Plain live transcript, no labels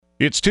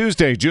It's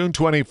Tuesday, June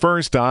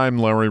 21st. I'm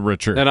Larry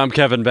Richard. And I'm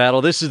Kevin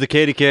Battle. This is the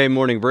KDKA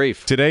Morning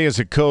Brief. Today is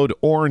a Code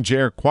Orange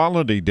Air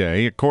Quality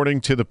Day.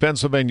 According to the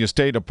Pennsylvania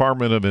State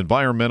Department of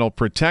Environmental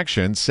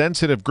Protection,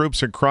 sensitive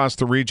groups across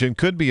the region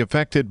could be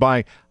affected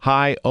by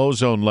high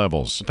ozone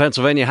levels. The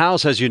Pennsylvania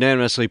House has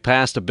unanimously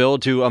passed a bill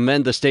to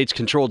amend the state's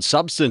Controlled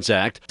Substance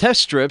Act.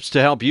 Test strips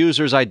to help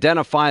users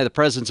identify the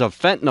presence of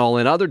fentanyl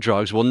and other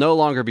drugs will no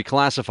longer be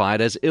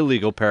classified as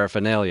illegal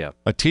paraphernalia.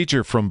 A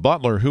teacher from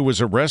Butler who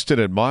was arrested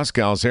at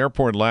Moscow's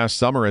airport last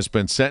summer has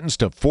been sentenced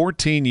to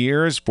 14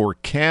 years for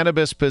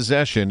cannabis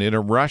possession in a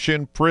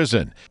Russian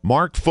prison.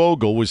 Mark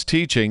Fogel was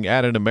teaching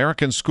at an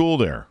American school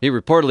there. He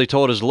reportedly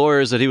told his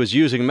lawyers that he was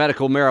using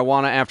medical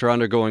marijuana after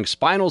undergoing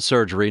spinal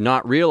surgery,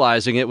 not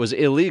realizing it was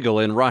illegal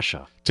in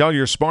Russia. Tell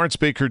your smart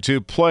speaker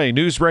to play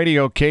News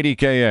Radio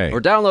KDKA.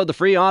 Or download the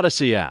free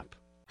Odyssey app.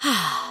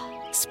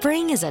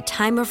 Spring is a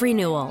time of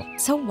renewal,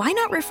 so why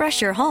not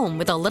refresh your home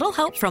with a little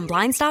help from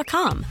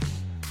Blinds.com?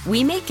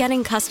 We make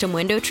getting custom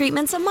window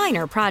treatments a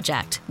minor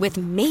project with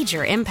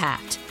major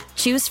impact.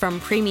 Choose from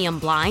premium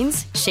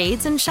blinds,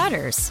 shades, and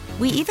shutters.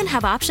 We even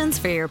have options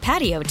for your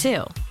patio,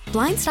 too.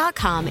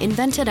 Blinds.com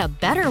invented a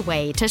better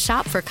way to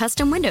shop for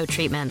custom window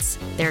treatments.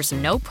 There's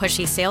no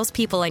pushy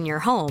salespeople in your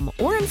home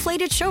or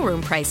inflated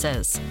showroom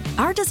prices.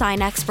 Our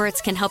design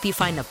experts can help you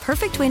find the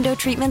perfect window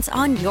treatments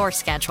on your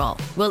schedule.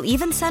 We'll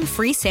even send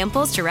free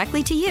samples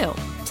directly to you.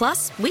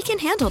 Plus, we can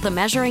handle the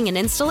measuring and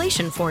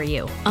installation for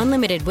you.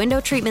 Unlimited window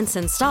treatments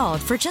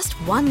installed for just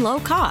one low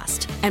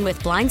cost. And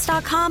with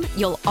Blinds.com,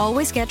 you'll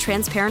always get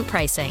transparent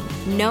pricing.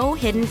 No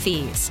hidden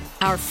fees.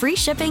 Our free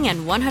shipping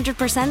and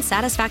 100%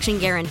 satisfaction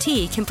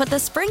guarantee can put the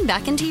spring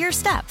back into your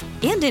step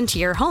and into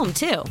your home,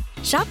 too.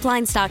 Shop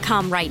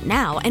Blinds.com right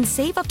now and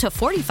save up to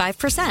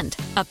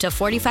 45%. Up to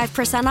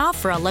 45% off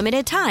for a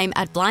limited time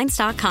at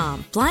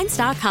Blinds.com.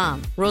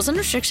 Blinds.com. Rules and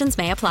restrictions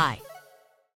may apply.